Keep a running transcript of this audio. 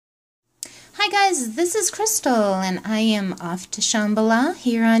Hi guys, this is Crystal and I am off to Shambhala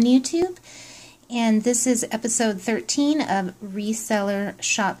here on YouTube, and this is episode 13 of Reseller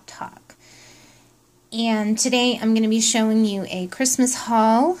Shop Talk. And today I'm going to be showing you a Christmas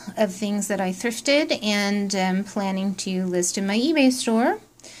haul of things that I thrifted and am planning to list in my eBay store.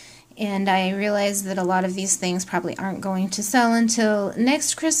 And I realize that a lot of these things probably aren't going to sell until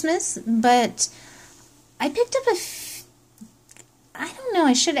next Christmas, but I picked up I don't know,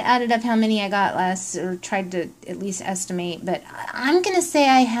 I should have added up how many I got last, or tried to at least estimate, but I'm going to say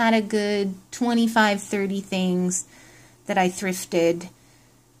I had a good 25, 30 things that I thrifted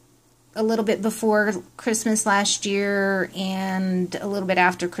a little bit before Christmas last year and a little bit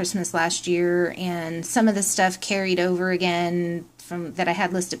after Christmas last year, and some of the stuff carried over again from that I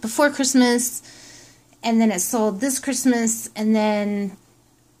had listed before Christmas, and then it sold this Christmas, and then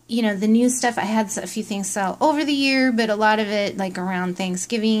the new stuff, I had a few things sell over the year, but a lot of it, like around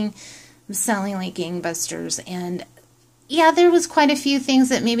Thanksgiving, was selling like gangbusters. And yeah, there was quite a few things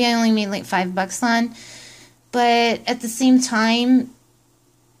that maybe I only made like $5 on. But at the same time,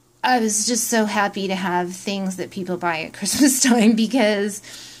 I was just so happy to have things that people buy at Christmas time, because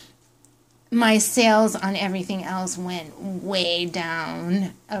my sales on everything else went way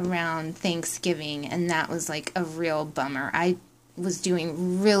down around Thanksgiving, and that was like a real bummer. I was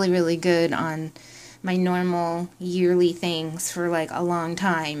doing really good on my normal yearly things for like a long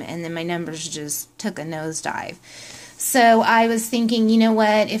time, and then my numbers just took a nosedive. So I was thinking, you know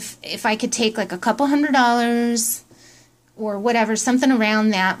what, if I could take like a couple $100 or whatever, something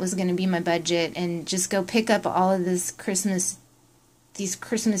around that was going to be my budget, and just go pick up all of these Christmas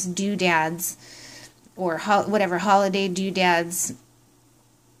doodads or whatever holiday doodads,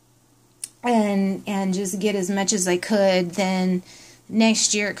 and just get as much as I could. Then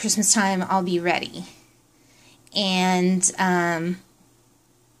next year at Christmas time I'll be ready. And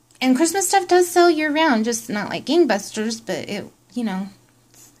Christmas stuff does sell year round, just not like gangbusters, but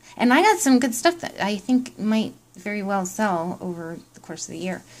and I got some good stuff that I think might very well sell over the course of the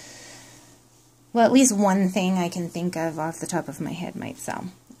year. Well, at least one thing I can think of off the top of my head might sell.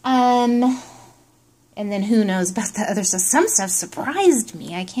 And then who knows about the other stuff. Some stuff surprised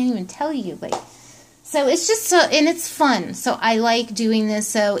me. I can't even tell you. So it's just so, and it's fun. So I like doing this.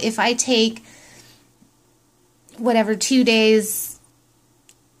 So if I take whatever 2 days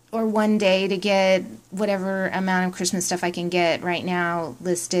or 1 day to get whatever amount of Christmas stuff I can get right now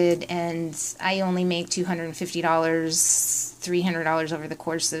listed, and I only make $250, $300 over the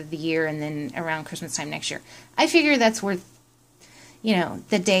course of the year, and then around Christmas time next year, I figure that's worth,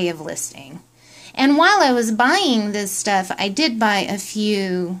 the day of listing. And while I was buying this stuff, I did buy a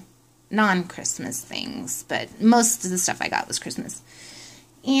few non-Christmas things, but most of the stuff I got was Christmas.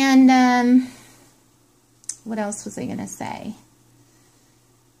 And what else was I going to say?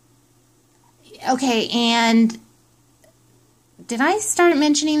 Okay, and did I start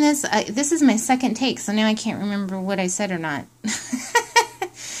mentioning this? This is my second take, so now I can't remember what I said or not.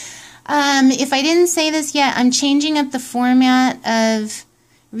 If I didn't say this yet, I'm changing up the format of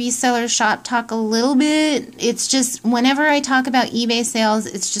Reseller Shop Talk a little bit. It's just, whenever I talk about eBay sales,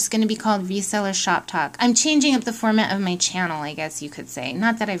 it's just going to be called Reseller Shop Talk. I'm changing up the format of my channel, I guess you could say.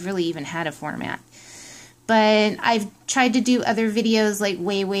 Not that I've really even had a format. But I've tried to do other videos like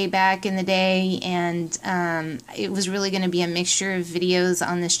way back in the day, and it was really going to be a mixture of videos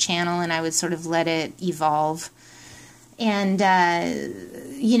on this channel, and I would sort of let it evolve. And,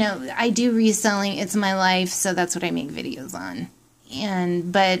 I do reselling. It's my life, so that's what I make videos on.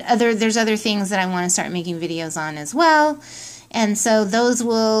 But there's other things that I want to start making videos on as well. And so those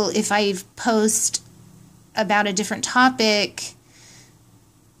will, if I post about a different topic,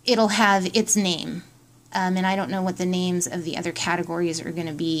 it'll have its name. And I don't know what the names of the other categories are going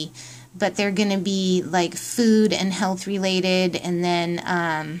to be, but they're going to be like food and health related, and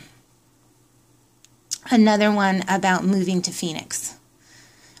then another one about moving to Phoenix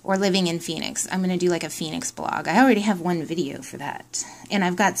or living in Phoenix. I'm going to do like a Phoenix blog. I already have one video for that, and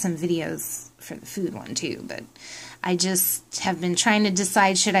I've got some videos for the food one too, but I just have been trying to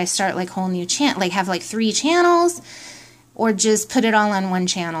decide, should I start like whole new channel, like have like 3 channels, or just put it all on one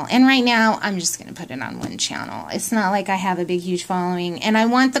channel. And right now, I'm just going to put it on one channel. It's not like I have a big, huge following. And I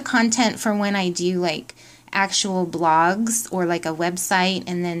want the content for when I do, like, actual blogs or, like, a website.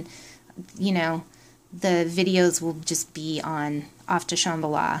 And then, the videos will just be on Off to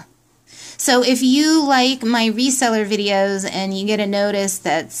Shambhala. So if you like my reseller videos and you get a notice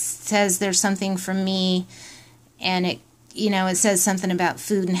that says there's something from me, and it says something about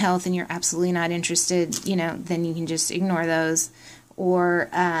food and health, and you're absolutely not interested, then you can just ignore those. Or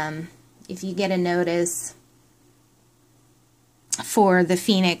if you get a notice for the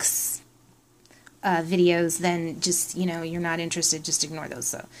Phoenix videos, then just, you know, you're not interested, just ignore those.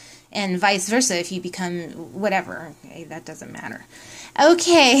 So, and vice versa, if you become whatever, okay, that doesn't matter.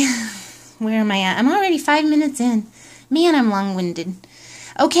 Okay, where am I at? I'm already 5 minutes in. Man, I'm long-winded.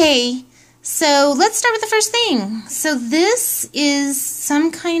 Okay, so let's start with the first thing. So this is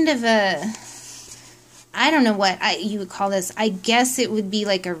some kind of a, I don't know what you would call this. I guess it would be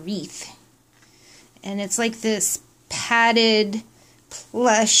like a wreath. And it's like this padded,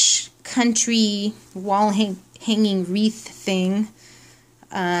 plush, country wall hanging wreath thing.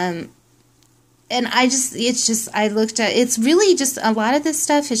 And I looked at, it's really just, a lot of this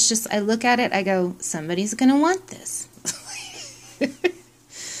stuff, it's just, I look at it, I go, somebody's going to want this.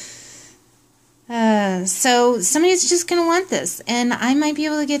 So somebody's just going to want this, and I might be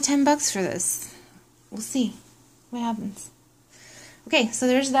able to get $10 for this. We'll see what happens. Okay, so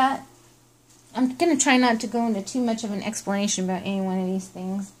there's that. I'm going to try not to go into too much of an explanation about any one of these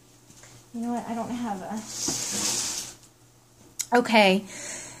things. You know what? I don't have a... Okay.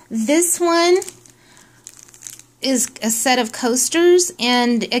 This one is a set of coasters,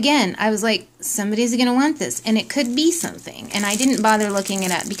 and again, I was like, somebody's going to want this, and it could be something. And I didn't bother looking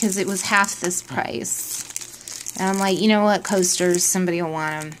it up because it was half this price. And I'm like, you know what? Coasters, somebody will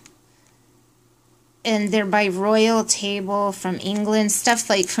want them. And they're by Royal Table from England, stuff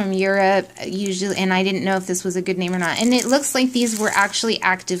like from Europe usually, and I didn't know if this was a good name or not. And it looks like these were actually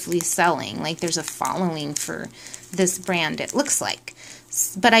actively selling, like there's a following for this brand, it looks like.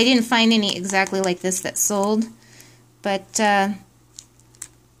 But I didn't find any exactly like this that sold. But yeah,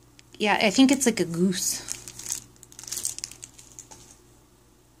 I think it's like a goose.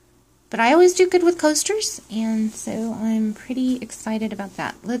 But I always do good with coasters, and so I'm pretty excited about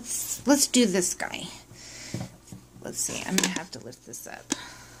that. Let's do this guy. Let's see, I'm going to have to lift this up.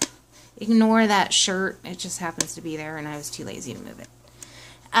 Ignore that shirt. It just happens to be there, and I was too lazy to move it.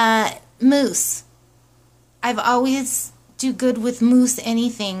 Moose. I've always do good with Moose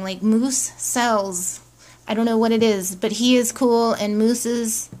anything. Like, Moose sells. I don't know what it is, but he is cool, and Moose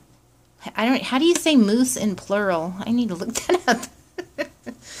is... how do you say moose in plural? I need to look that up.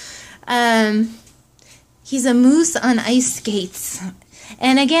 He's a moose on ice skates.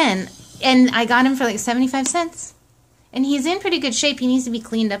 And again, and I got him for like 75 cents. And he's in pretty good shape. He needs to be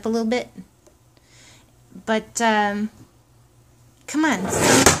cleaned up a little bit. But, come on.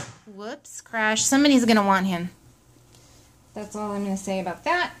 Whoops, crash. Somebody's going to want him. That's all I'm going to say about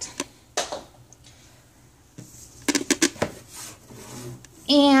that.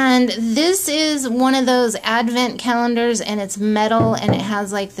 And this is one of those advent calendars, and it's metal, and it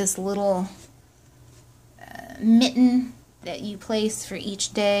has like this little mitten that you place for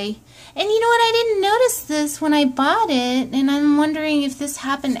each day. And you know what? I didn't notice this when I bought it, and I'm wondering if this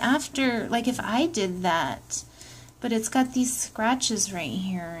happened after, like if I did that. But it's got these scratches right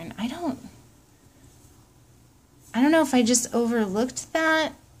here, and I don't know if I just overlooked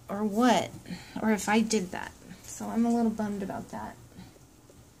that or what, or if I did that. So I'm a little bummed about that.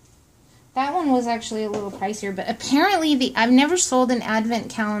 That one was actually a little pricier, but apparently I've never sold an advent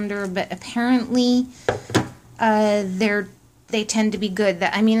calendar, but apparently they tend to be good.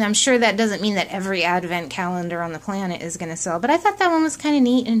 I mean, I'm sure that doesn't mean that every advent calendar on the planet is going to sell, but I thought that one was kind of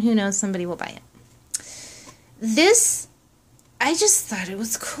neat, and who knows, somebody will buy it. This, I just thought it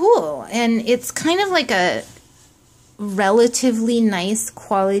was cool, and it's kind of like a relatively nice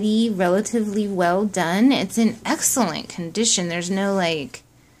quality, relatively well done. It's in excellent condition. There's no like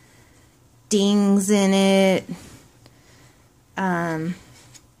dings in it, and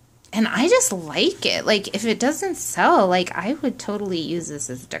I just like it. Like, if it doesn't sell, like, I would totally use this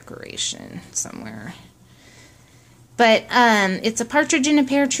as decoration somewhere. But it's a partridge in a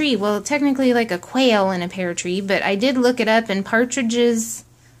pear tree. Well, technically like a quail in a pear tree, but I did look it up, and partridges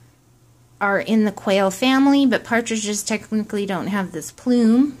are in the quail family, but partridges technically don't have this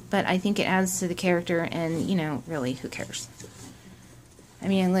plume, but I think it adds to the character, and, you know, really, who cares? I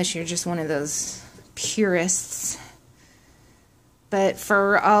mean, unless you're just one of those purists. But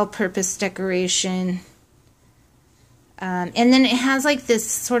for all-purpose decoration. And then it has like this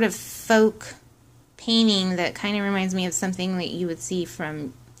sort of folk painting that kind of reminds me of something that you would see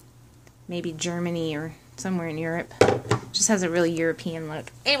from maybe Germany or somewhere in Europe. Just has a really European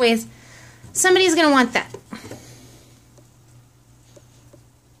look. Anyways, somebody's going to want that.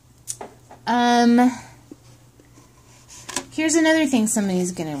 Here's another thing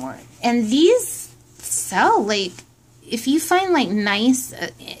somebody's going to want. And these sell, like, if you find, like, nice,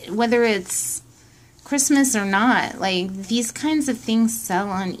 whether it's Christmas or not, like, these kinds of things sell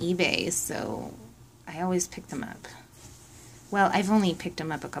on eBay, so I always pick them up. Well, I've only picked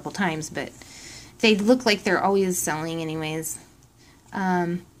them up a couple times, but they look like they're always selling anyways.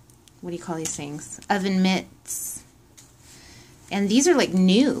 what do you call these things? Oven mitts. And these are like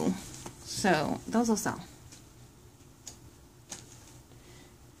new. So those will sell.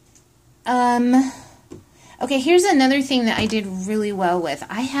 Okay, here's another thing that I did really well with.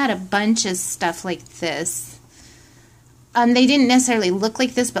 I had a bunch of stuff like this. They didn't necessarily look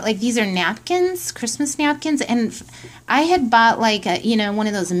like this, but like these are napkins, Christmas napkins, and I had bought like a, you know, one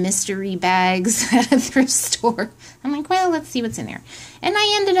of those mystery bags at a thrift store. I'm like, well, let's see what's in there. And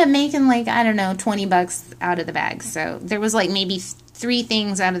I ended up making like, I don't know, 20 bucks out of the bag. So there was like maybe 3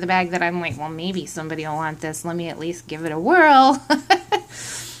 things out of the bag that I'm like, well, maybe somebody will want this. Let me at least give it a whirl.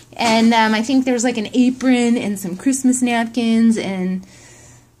 And I think there's like an apron and some Christmas napkins, and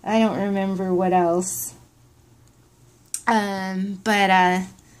I don't remember what else. But I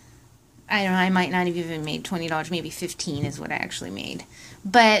don't know, I might not have even made $20, maybe $15 is what I actually made.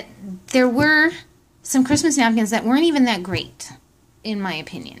 But there were some Christmas napkins that weren't even that great, in my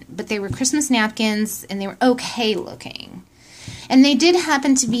opinion. But they were Christmas napkins, and they were okay looking. And they did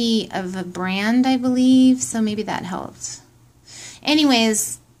happen to be of a brand, I believe, so maybe that helped.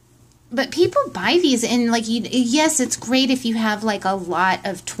 Anyways, but people buy these, and like, yes, it's great if you have like a lot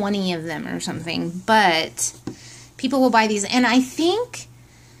of 20 of them or something, but people will buy these. And I think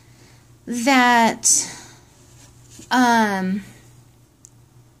that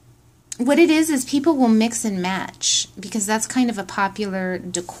what it is people will mix and match, because that's kind of a popular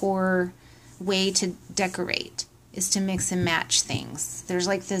decor way to decorate, is to mix and match things. There's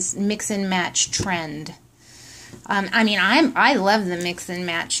like this mix and match trend. I mean, I love the mix and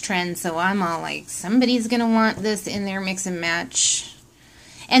match trend, so I'm all like, somebody's going to want this in their mix and match.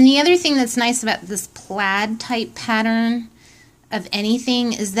 And the other thing that's nice about this plaid type pattern of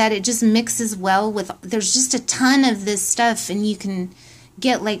anything is that it just mixes well with, there's just a ton of this stuff, and you can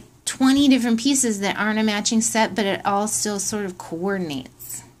get like 20 different pieces that aren't a matching set, but it all still sort of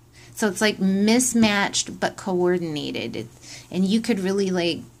coordinates. So it's like mismatched but coordinated. And you could really,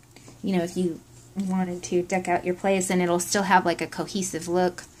 like, you know, if you wanted to deck out your place, and it'll still have like a cohesive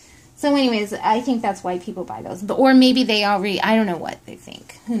look. So anyways, I think that's why people buy those. But, or maybe they already, I don't know what they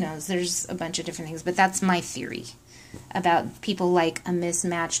think. Who knows? There's a bunch of different things. But that's my theory about people like a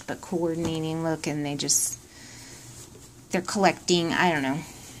mismatched but coordinating look, and they're collecting, I don't know.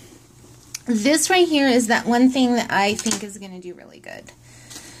 This right here is that one thing that I think is going to do really good.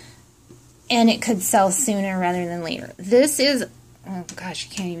 And it could sell sooner rather than later. This is, oh gosh,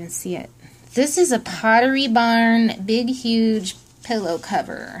 you can't even see it. This is a Pottery Barn big, huge pillow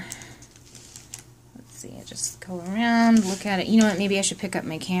cover. Let's see, I just go around, look at it. You know what, maybe I should pick up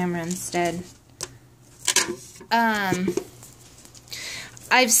my camera instead. I've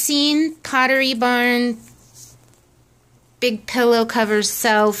seen Pottery Barn big pillow covers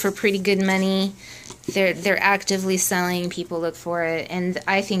sell for pretty good money. They're actively selling. People look for it, and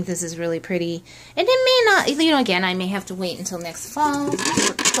I think this is really pretty. And it may not, you know, again, I may have to wait until next fall.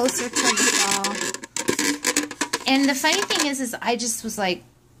 We're closer to the fall. And the funny thing is I just was like,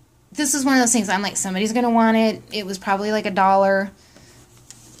 this is one of those things. I'm like, somebody's gonna want it. It was probably like $1,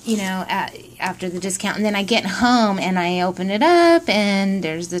 you know, after the discount. And then I get home and I open it up, and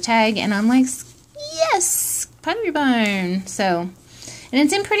there's the tag, and I'm like, yes, Pottery Barn. So, and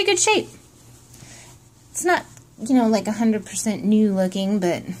it's in pretty good shape. It's not, you know, like 100% new looking,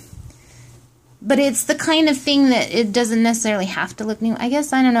 but it's the kind of thing that it doesn't necessarily have to look new. I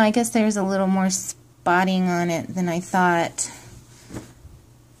guess, I don't know, I guess there's a little more spotting on it than I thought.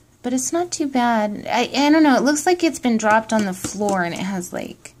 But it's not too bad. I don't know, it looks like it's been dropped on the floor, and it has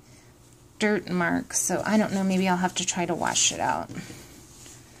like dirt marks. So I don't know, maybe I'll have to try to wash it out.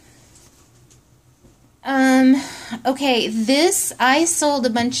 Okay, this, I sold a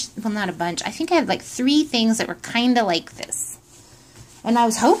bunch, well, not a bunch, I think I had like 3 things that were kind of like this. And I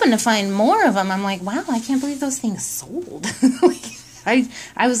was hoping to find more of them. I'm like, wow, I can't believe those things sold.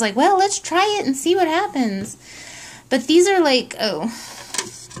 I was like, well, let's try it and see what happens. But these are like, oh,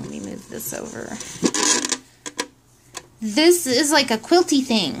 let me move this over. This is like a quilty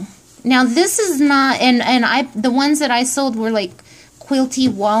thing. Now, this is not, and the ones that I sold were like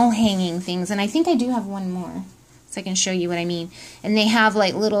quilty wall hanging things, and I think I do have one more, so I can show you what I mean. And they have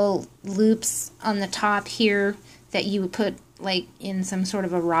like little loops on the top here that you would put like in some sort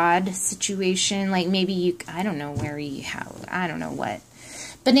of a rod situation, like maybe you, I don't know where you have, I don't know what.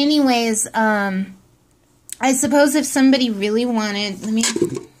 But anyways, I suppose if somebody really wanted, let me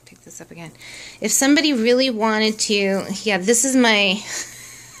pick this up again. If somebody really wanted to, yeah, this is my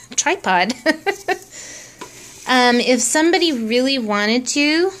tripod. If somebody really wanted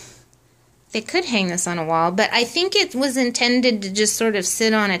to, they could hang this on a wall, but I think it was intended to just sort of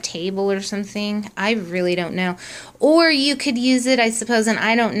sit on a table or something. I really don't know. Or you could use it, I suppose, and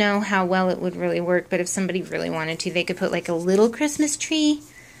I don't know how well it would really work, but if somebody really wanted to, they could put like a little Christmas tree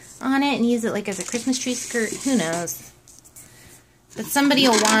on it and use it like as a Christmas tree skirt. Who knows? But somebody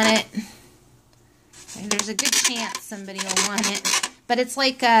will want it. There's a good chance somebody will want it. But it's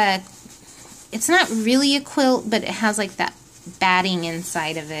like a, it's not really a quilt, but it has like that batting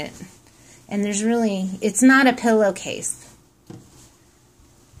inside of it. And there's really, it's not a pillowcase.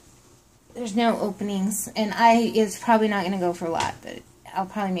 There's no openings. And it's probably not going to go for a lot, but I'll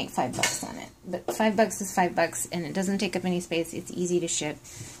probably make $5 on it. But $5 is $5, and it doesn't take up any space. It's easy to ship.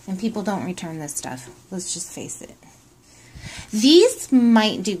 And people don't return this stuff. Let's just face it. These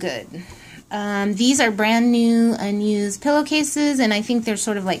might do good. These are brand new, unused pillowcases, and I think they're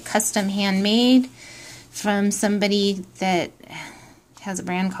sort of like custom handmade from somebody that has a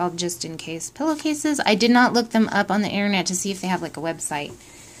brand called Just In Case Pillowcases. I did not look them up on the internet to see if they have like a website.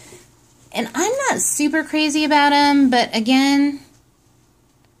 And I'm not super crazy about them, but again,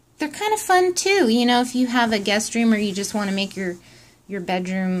 they're kind of fun too. You know, if you have a guest room or you just want to make your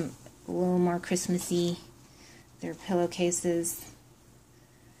bedroom a little more Christmassy, they're pillowcases.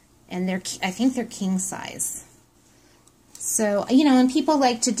 And I think they're king size. So, you know, and people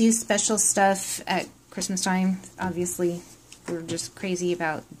like to do special stuff at Christmas time, obviously. We're just crazy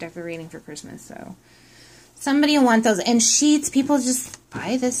about decorating for Christmas, so somebody will want those. And sheets, people just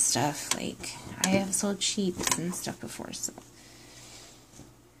buy this stuff. Like, I have sold sheets and stuff before, so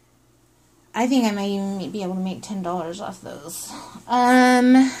I think I might even be able to make $10 off those.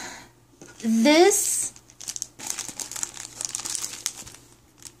 This,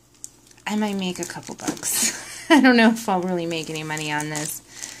 I might make a couple bucks. I don't know if I'll really make any money on this.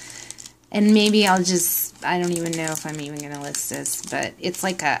 And maybe I'll just, I don't even know if I'm even going to list this, but it's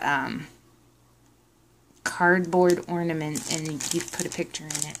like a cardboard ornament, and you put a picture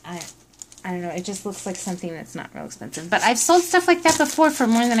in it. I don't know, it just looks like something that's not real expensive. But I've sold stuff like that before for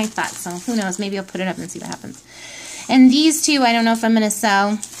more than I thought, so who knows, maybe I'll put it up and see what happens. And these two, I don't know if I'm going to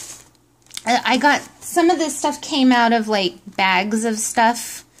sell. I got, some of this stuff came out of like bags of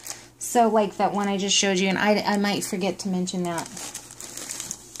stuff. So like that one I just showed you, and I might forget to mention that.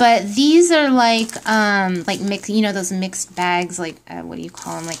 But these are like mixed, you know, those mixed bags, like, what do you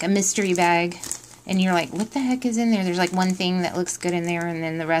call them? Like a mystery bag. And you're like, what the heck is in there? There's like one thing that looks good in there, and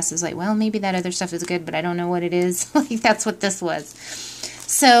then the rest is like, well, maybe that other stuff is good, but I don't know what it is. Like, that's what this was.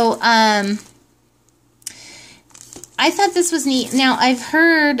 So, I thought this was neat. Now, I've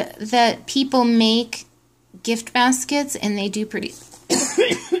heard that people make gift baskets, and they do pretty...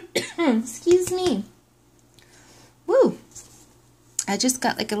 Excuse me. Woo. I just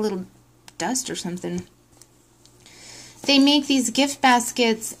got like a little dust or something. They make these gift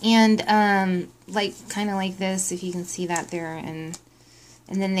baskets, and like kind of like this, if you can see that there, and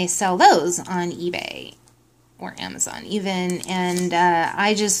then they sell those on eBay or Amazon even, and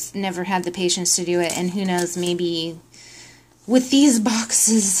I just never had the patience to do it. And who knows, maybe with these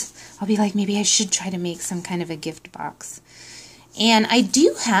boxes I'll be like, maybe I should try to make some kind of a gift box. And I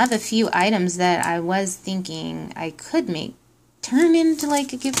do have a few items that I was thinking I could turn into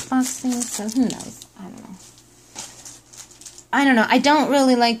like a gift box thing, so who knows? I don't know. I don't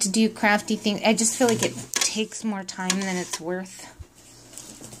really like to do crafty things. I just feel like it takes more time than it's worth.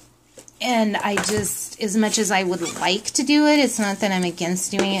 And I just, as much as I would like to do it, it's not that I'm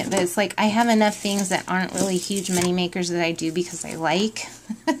against doing it, but it's like I have enough things that aren't really huge money makers that I do because I like.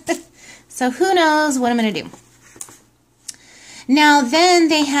 So who knows what I'm going to do. Now, then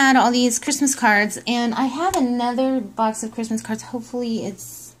they had all these Christmas cards, and I have another box of Christmas cards. Hopefully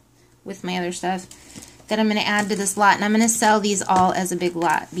it's with my other stuff that I'm going to add to this lot, and I'm going to sell these all as a big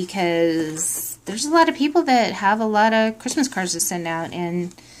lot because there's a lot of people that have a lot of Christmas cards to send out,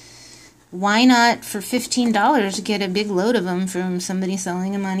 and why not for $15 get a big load of them from somebody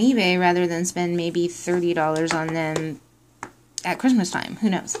selling them on eBay rather than spend maybe $30 on them at Christmas time? Who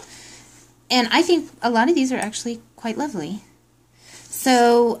knows? And I think a lot of these are actually quite lovely.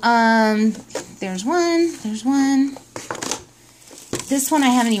 So, there's one. This one I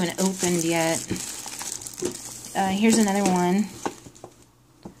haven't even opened yet. Here's another one.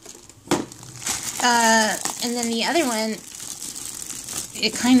 And then the other one,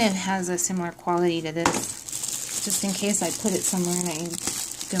 it kind of has a similar quality to this, just in case I put it somewhere and I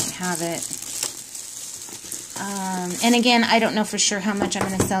don't have it. And again, I don't know for sure how much I'm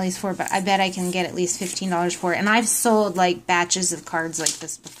going to sell these for, but I bet I can get at least $15 for it. And I've sold like batches of cards like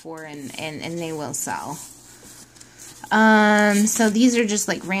this before, and they will sell. So these are just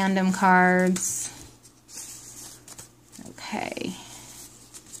like random cards. Okay.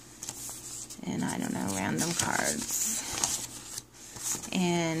 And I don't know, random cards.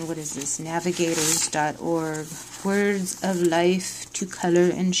 And what is this? Navigators.org. Words of life to color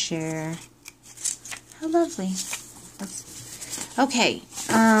and share. How lovely. Okay.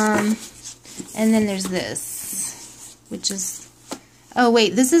 And then there's this, which is, oh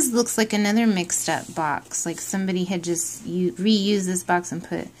wait, looks like another mixed up box. Like somebody had just reused this box and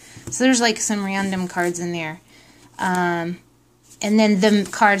put, so there's like some random cards in there. And then the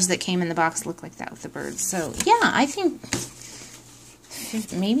cards that came in the box look like that with the birds. So yeah, I think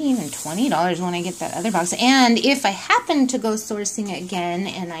maybe even $20 when I get that other box. And if I happen to go sourcing again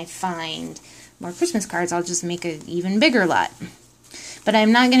and I find more Christmas cards, I'll just make an even bigger lot. But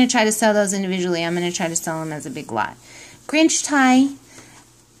I'm not going to try to sell those individually. I'm going to try to sell them as a big lot. Grinch tie.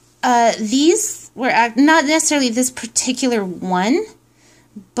 These were not necessarily this particular one,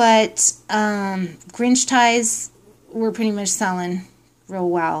 but Grinch ties were pretty much selling real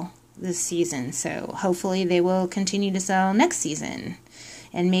well this season. So hopefully they will continue to sell next season.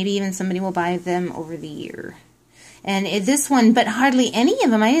 And maybe even somebody will buy them over the year. And this one, but hardly any of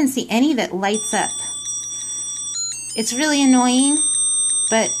them. I didn't see any that lights up. It's really annoying.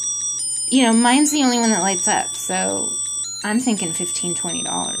 But, you know, mine's the only one that lights up, so I'm thinking $15,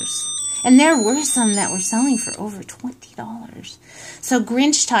 $20. And there were some that were selling for over $20. So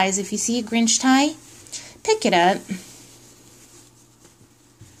Grinch ties, if you see a Grinch tie, pick it up.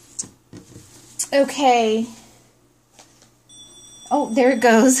 Okay. Oh, there it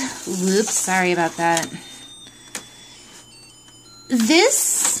goes. Whoops, sorry about that.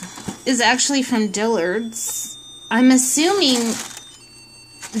 This is actually from Dillard's. I'm assuming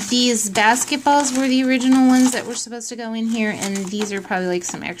these basketballs were the original ones that were supposed to go in here, and these are probably like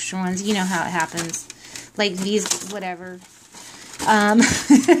some extra ones. You know how it happens. Like these, whatever. I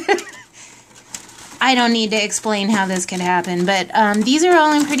don't need to explain how this could happen, but these are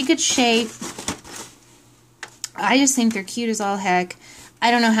all in pretty good shape. I just think they're cute as all heck.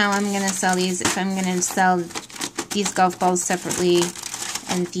 I don't know how I'm going to sell these, if I'm going to sell these golf balls separately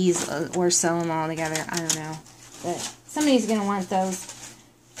and these, or sell them all together. I don't know. But somebody's going to want those.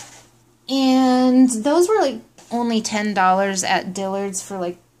 And those were like only $10 at Dillard's for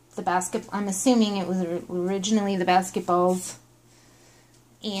like the basket. I'm assuming it was originally the basketballs.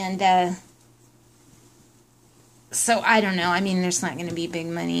 And so I don't know. I mean, there's not going to be big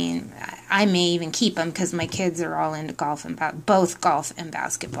money. And I may even keep them because my kids are all into golf and both golf and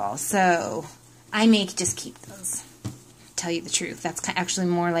basketball. So I may just keep those. Tell you the truth. That's actually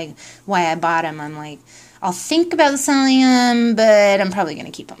more like why I bought them. I'm like, I'll think about selling them, but I'm probably going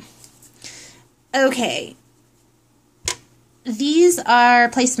to keep them. Okay, these are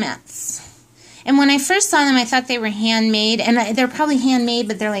placemats, and when I first saw them, I thought they were handmade, and they're probably handmade,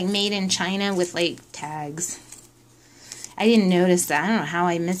 but they're like made in China with like tags. I didn't notice that. I don't know how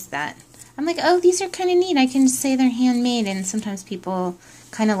I missed that. I'm like, oh, these are kind of neat. I can just say they're handmade, and sometimes people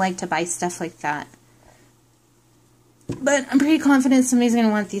kind of like to buy stuff like that. But I'm pretty confident somebody's going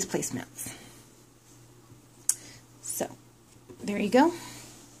to want these placemats. So, there you go.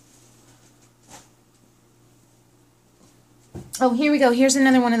 Oh, here we go. Here's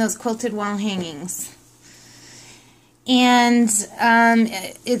another one of those quilted wall hangings. And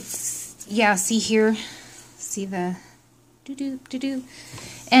it's, yeah, see here? See the doo-doo.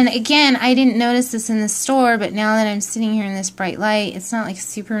 And again, I didn't notice this in the store, but now that I'm sitting here in this bright light, it's not like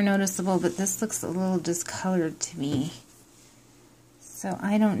super noticeable, but this looks a little discolored to me. So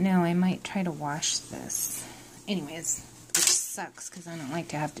I don't know. I might try to wash this. Anyways, which sucks because I don't like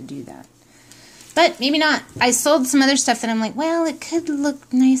to have to do that. But maybe not. I sold some other stuff that I'm like, well, it could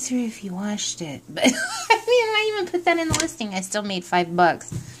look nicer if you washed it. But I mean, I even put that in the listing. I still made $5.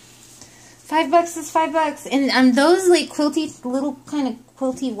 $5 is $5. And those like quilty, little kind of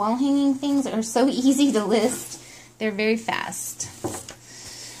quilty wall hanging things are so easy to list. They're very fast.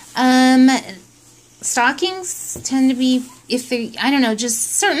 Stockings tend to be, if they, I don't know,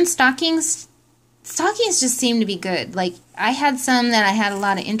 just certain stockings. Stockings just seem to be good. Like, I had some that I had a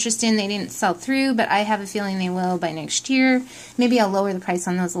lot of interest in. They didn't sell through, but I have a feeling they will by next year. Maybe I'll lower the price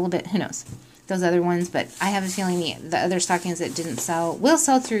on those a little bit. Who knows? Those other ones. But I have a feeling the other stockings that didn't sell will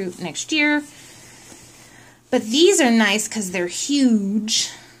sell through next year. But these are nice because they're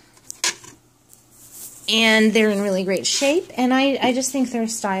huge. And they're in really great shape. And I just think they're a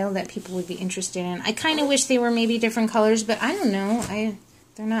style that people would be interested in. I kind of wish they were maybe different colors, but I don't know.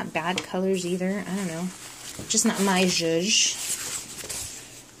 They're not bad colors either. I don't know. Just not my zhuzh.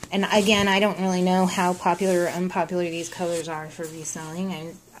 And again, I don't really know how popular or unpopular these colors are for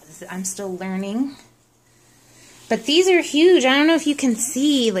reselling. I'm still learning. But these are huge. I don't know if you can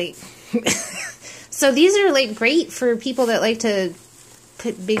see, like... So these are, like, great for people that like to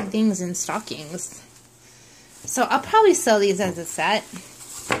put big things in stockings. So I'll probably sell these as a set.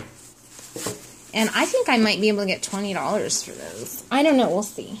 And I think I might be able to get $20 for those. I don't know. We'll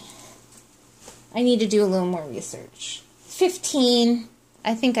see. I need to do a little more research. 15.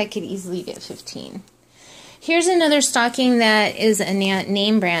 I think I could easily get 15. Here's another stocking that is a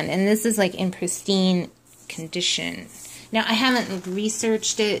name brand. And this is like in pristine condition. Now, I haven't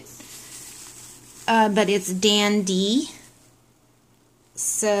researched it. But it's Dan D.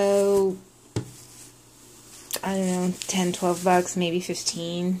 So, I don't know, 10, 12 bucks, maybe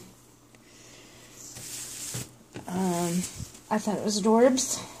 15. I thought it was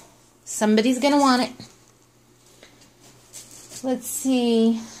adorbs. Somebody's gonna want it. Let's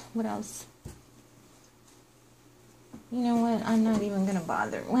see, what else? You know what, I'm not even gonna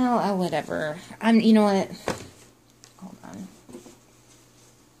bother. Well, whatever. You know what? Hold on.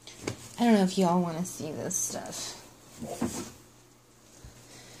 I don't know if y'all want to see this stuff.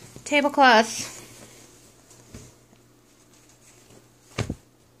 Tablecloth.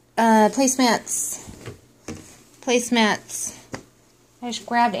 Placemats. Placemats. I just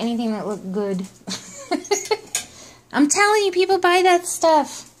grabbed anything that looked good. I'm telling you, people buy that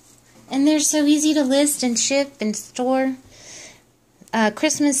stuff. And they're so easy to list and ship and store.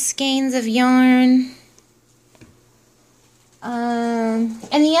 Christmas skeins of yarn. And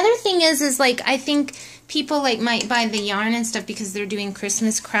the other thing is like, I think people like might buy the yarn and stuff because they're doing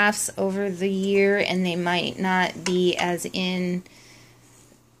Christmas crafts over the year, and they might not be as in,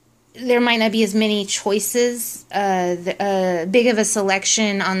 there might not be as many choices, big of a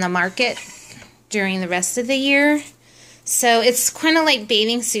selection on the market during the rest of the year. So it's kind of like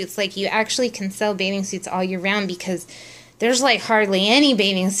bathing suits. Like, you actually can sell bathing suits all year round because there's like hardly any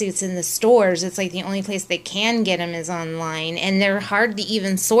bathing suits in the stores. It's like the only place they can get them is online, and they're hard to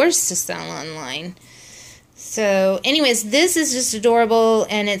even source to sell online. So anyways, this is just adorable,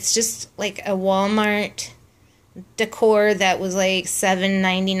 and it's just like a Walmart decor that was like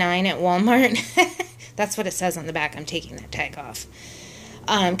 $7.99 at Walmart. That's what it says on the back. I'm taking that tag off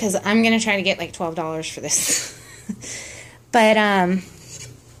because I'm going to try to get like $12 for this. But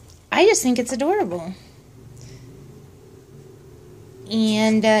I just think it's adorable.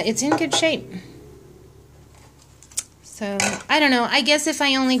 And it's in good shape. So, I don't know. I guess if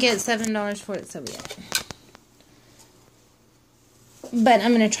I only get $7 for it, so be it. But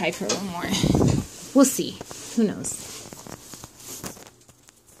I'm going to try for a little more. We'll see. Who knows?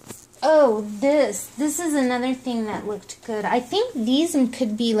 Oh, this is another thing that looked good. I think these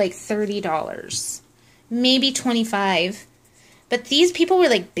could be like $30. Maybe $25. But these people were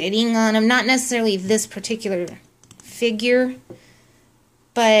like bidding on them. Not necessarily this particular figure.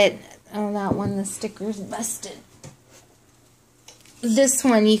 But, oh, that one, the sticker's busted. This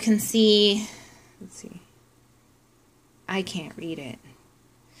one you can see, let's see. I can't read it.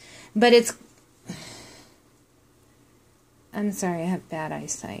 But it's, I'm sorry, I have bad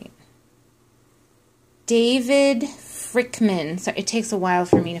eyesight. David Frickman. Sorry, it takes a while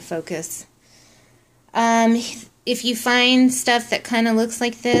for me to focus. If you find stuff that kind of looks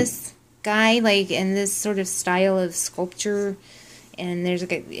like this guy, like in this sort of style of sculpture, and there's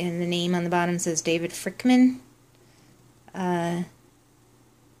and the name on the bottom says David Frickman,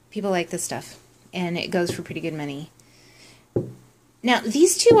 people like this stuff, and it goes for pretty good money. Now,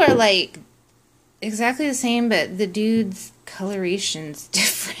 these two are like exactly the same, but the dude's coloration's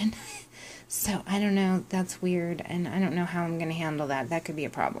different. So, I don't know. That's weird, and I don't know how I'm going to handle that. That could be a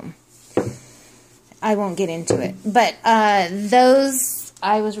problem. I won't get into it. But those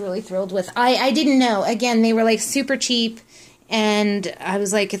I was really thrilled with. I didn't know. Again, they were like super cheap, and I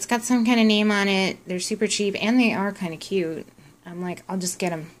was like, it's got some kind of name on it. They're super cheap, and they are kind of cute. I'm like, I'll just get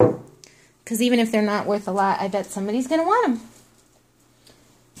them. Because even if they're not worth a lot, I bet somebody's going to want them.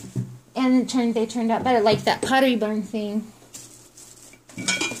 And they turned out better, like that Pottery Barn thing.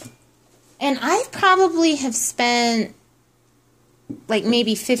 And I probably have spent like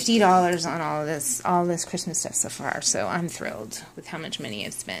maybe $50 on all this Christmas stuff so far. So I'm thrilled with how much money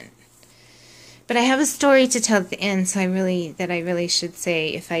I've spent. But I have a story to tell at the end, so I really should say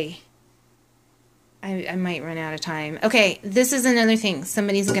if I might run out of time. Okay, this is another thing.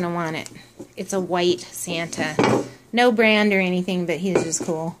 Somebody's going to want it. It's a white Santa. No brand or anything, but he's just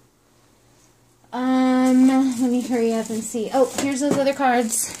cool. Let me hurry up and see. Oh, here's those other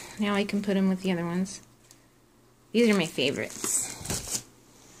cards. Now I can put them with the other ones. These are my favorites.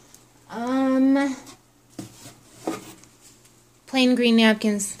 Plain green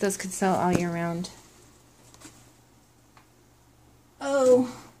napkins. Those could sell all year round.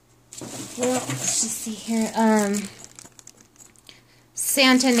 Oh. Well, let's just see here.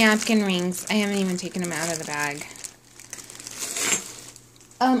 Santa napkin rings. I haven't even taken them out of the bag.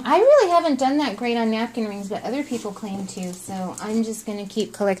 I really haven't done that great on napkin rings, but other people claim to, so I'm just going to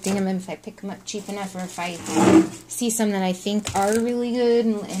keep collecting them, and if I pick them up cheap enough, or if I see some that I think are really good,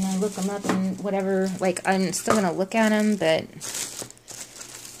 and I look them up and whatever, like, I'm still going to look at them, but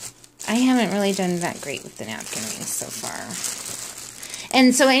I haven't really done that great with the napkin rings so far.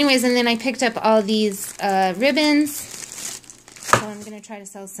 And so anyways, and then I picked up all these ribbons, so I'm going to try to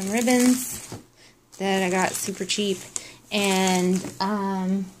sell some ribbons that I got super cheap. And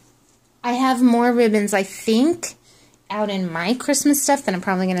I have more ribbons, I think, out in my Christmas stuff that I'm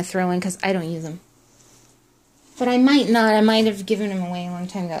probably going to throw in because I don't use them. But I might not. I might have given them away a long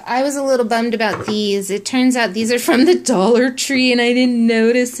time ago. I was a little bummed about these. It turns out these are from the Dollar Tree, and I didn't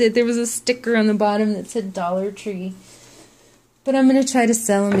notice it. There was a sticker on the bottom that said Dollar Tree. But I'm going to try to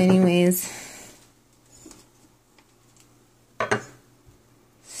sell them anyways.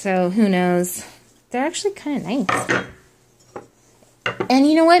 So, who knows? They're actually kind of nice. And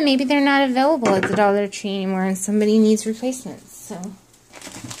you know what? Maybe they're not available at the Dollar Tree anymore and somebody needs replacements. So,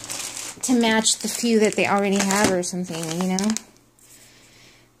 to match the few that they already have or something, you know?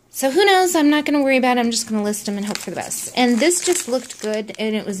 So, who knows? I'm not going to worry about it. I'm just going to list them and hope for the best. And this just looked good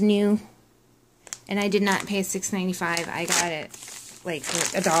and it was new. And I did not pay $6.95. I got it like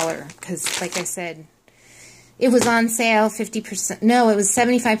for $1 because, like I said, it was on sale 50%. No, it was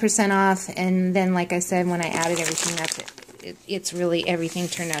 75% off. And then, like I said, when I added everything up, it's really, everything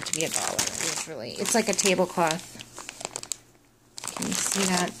turned out to be $1. It's like a tablecloth. Can you see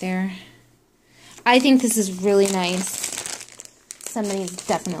that there? I think this is really nice. Somebody's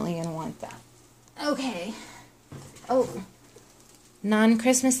definitely going to want that. Okay. Oh.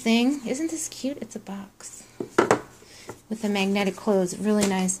 Non-Christmas thing. Isn't this cute? It's a box. With a magnetic close. Really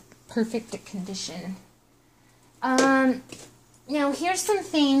nice. Perfect condition. Now here's some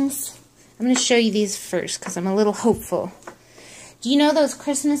things. I'm going to show you these first because I'm a little hopeful. Do you know those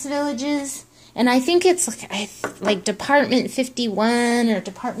Christmas villages? And I think it's like Department 51 or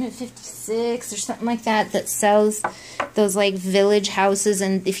Department 56 or something like that that sells those like village houses.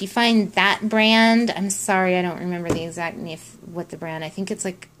 And if you find that brand, I'm sorry, I don't remember the exact name, what the brand. I think it's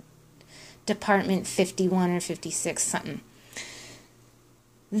like Department 51 or 56 something.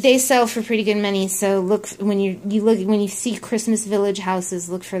 They sell for pretty good money, so look when you see Christmas Village houses,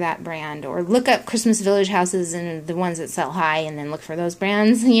 look for that brand, or look up Christmas Village houses and the ones that sell high, and then look for those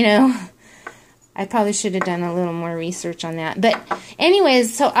brands. You know, I probably should have done a little more research on that. But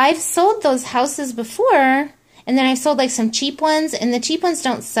anyways, so I've sold those houses before, and then I've sold like some cheap ones, and the cheap ones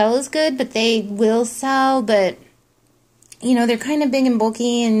don't sell as good, but they will sell. But you know, they're kind of big and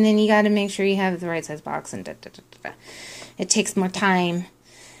bulky, and then you got to make sure you have the right size box, and it takes more time.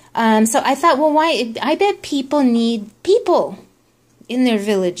 So I thought, well, why? I bet people need people in their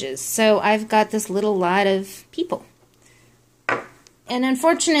villages. So I've got this little lot of people. And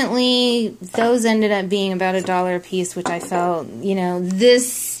unfortunately, those ended up being about $1 a piece, which I felt, you know,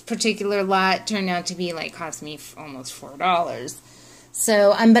 this particular lot turned out to be like, cost me almost $4.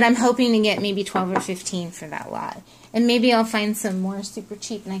 So, but I'm hoping to get maybe 12 or 15 for that lot. And maybe I'll find some more super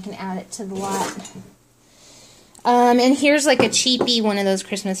cheap and I can add it to the lot. And here's like a cheapie, one of those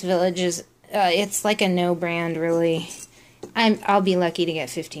Christmas villages. It's like a no brand, really. I'll be lucky to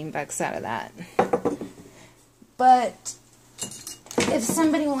get 15 bucks out of that. But if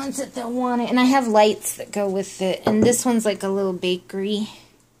somebody wants it, they'll want it. And I have lights that go with it. And this one's like a little bakery.